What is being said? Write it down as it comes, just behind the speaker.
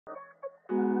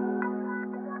Alright,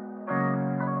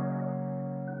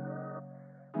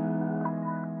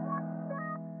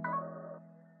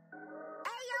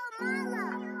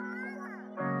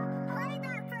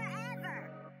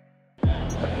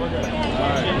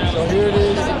 so here it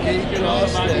is, the Gait Draw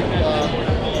stick.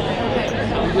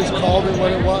 We just called it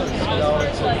what it was. You know,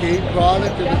 it's a Gait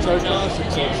product and it's our draw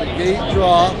stick. So it's a Gait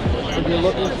Draw. If you're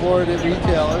looking for it at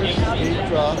retailers, Gait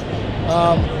Draw.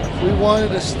 We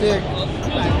wanted a stick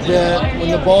that when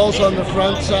the ball's on the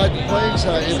front side, the playing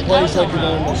side, it plays like a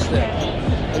normal stick.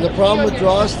 And the problem with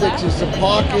draw sticks is the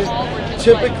pocket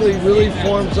typically really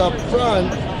forms up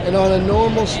front, and on a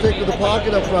normal stick with a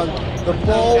pocket up front, the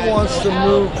ball wants to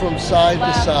move from side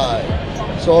to side.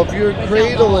 So if you're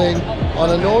cradling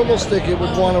on a normal stick, it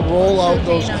would want to roll out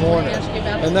those corners.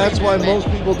 And that's why most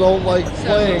people don't like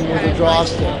playing with a draw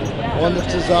stick, one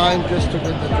that's designed just to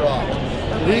win the draw.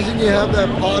 The reason you have that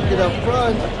pocket up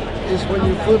front is when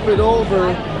you flip it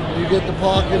over, you get the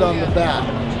pocket on the back.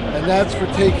 And that's for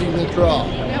taking the draw.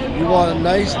 You want a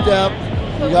nice depth.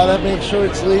 You gotta make sure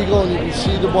it's legal and you can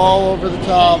see the ball over the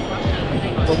top.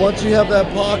 But once you have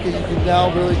that pocket, you can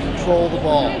now really control the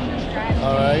ball.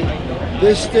 All right.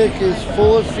 This stick is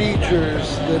full of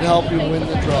features that help you win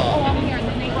the draw.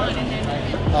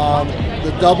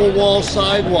 The double wall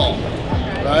sidewall,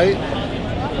 right?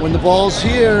 When the ball's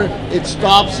here, it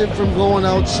stops it from going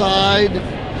outside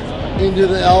into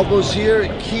the elbows here.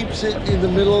 It keeps it in the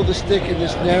middle of the stick in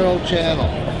this narrow channel.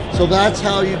 So that's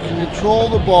how you can control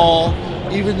the ball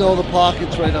even though the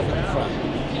pocket's right up in the front.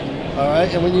 All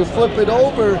right, and when you flip it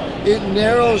over, it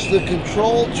narrows the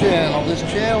control channel. This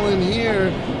channel in here,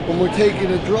 when we're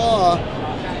taking a draw,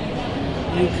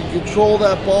 you can control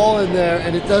that ball in there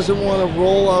and it doesn't want to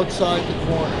roll outside the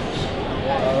corners.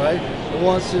 All right, it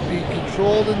wants to be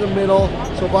controlled in the middle.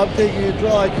 So if I'm taking a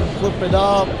draw, I can flip it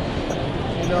up,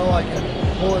 you know, I can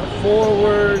pull it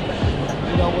forward,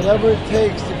 you know, whatever it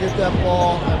takes to get that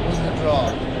ball and win the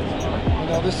draw. You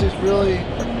know, this is really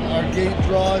our Gait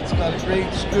Draw. It's got a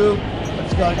great scoop.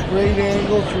 It's got great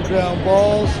angles for ground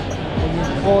balls. When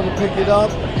you're going to pick it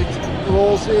up, it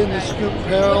rolls in. The scoop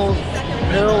parallels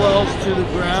to the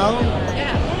ground.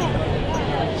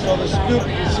 So the scoop,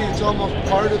 you can see it's almost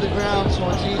part of the ground, so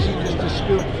it's easy just to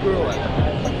scoop through it.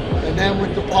 And then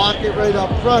with the pocket right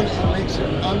up front, it makes it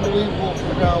unbelievable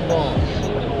for ground balls.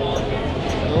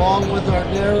 Along with our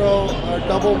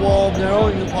double wall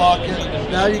narrowing the pocket,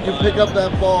 now you can pick up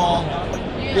that ball,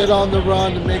 get on the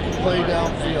run, and make a play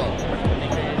downfield.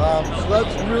 So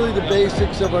that's really the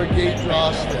basics of our Gait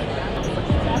Draw stick.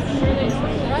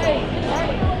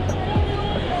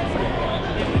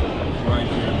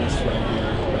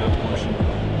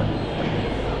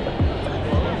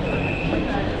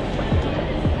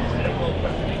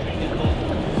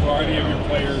 Are any of your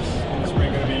players in the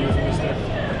spring going to be using this stick?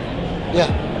 Yeah,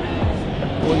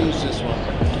 we'll use this one.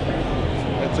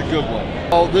 That's a good one.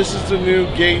 Oh, this is the new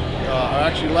Gait,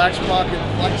 actually Lax Pocket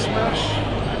Flex Mesh,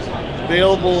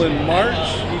 available in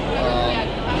March.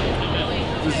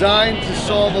 Designed to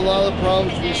solve a lot of the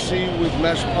problems we see with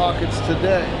mesh pockets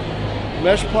today.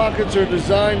 Mesh pockets are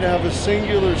designed to have a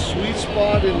singular sweet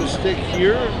spot in the stick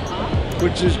here,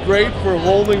 which is great for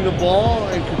holding the ball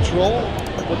and control.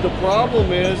 But the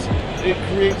problem is it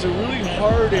creates a really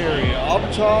hard area up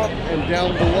top and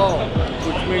down below,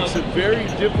 which makes it very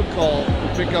difficult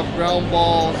to pick up ground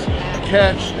balls,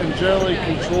 catch, and generally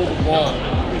control the ball.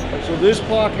 So this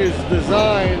pocket is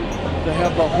designed to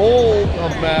have the hold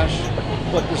of mesh,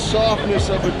 but the softness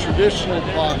of a traditional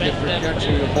pocket for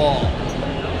catching the ball.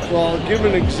 So I'll give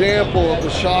an example of the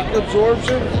shock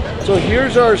absorption. So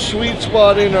here's our sweet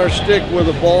spot in our stick where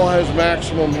the ball has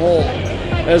maximum hold.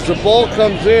 As the ball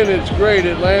comes in, it's great,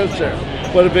 it lands there.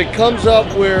 But if it comes up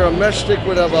where a mesh stick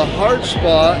would have a hard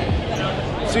spot,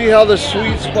 see how the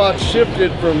sweet spot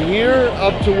shifted from here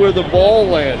up to where the ball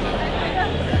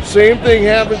landed. Same thing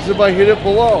happens if I hit it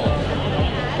below.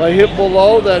 If I hit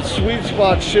below, that sweet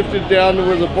spot shifted down to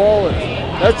where the ball is.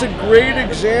 That's a great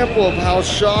example of how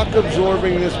shock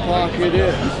absorbing this pocket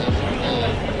is.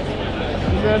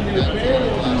 And then the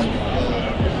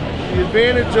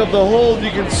advantage of the hold,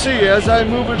 you can see as I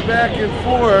move it back and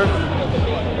forth,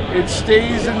 it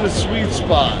stays in the sweet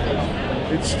spot.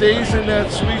 It stays in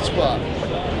that sweet spot.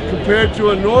 Compared to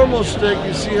a normal stick,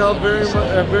 you see how very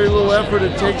little effort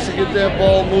it takes to get that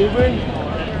ball moving.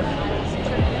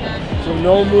 So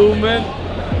no movement,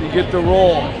 you get the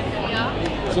roll.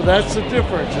 So that's the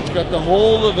difference. It's got the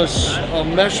hold of a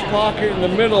mesh pocket in the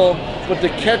middle, but the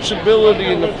catchability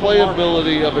and the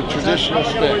playability of a traditional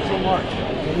stick.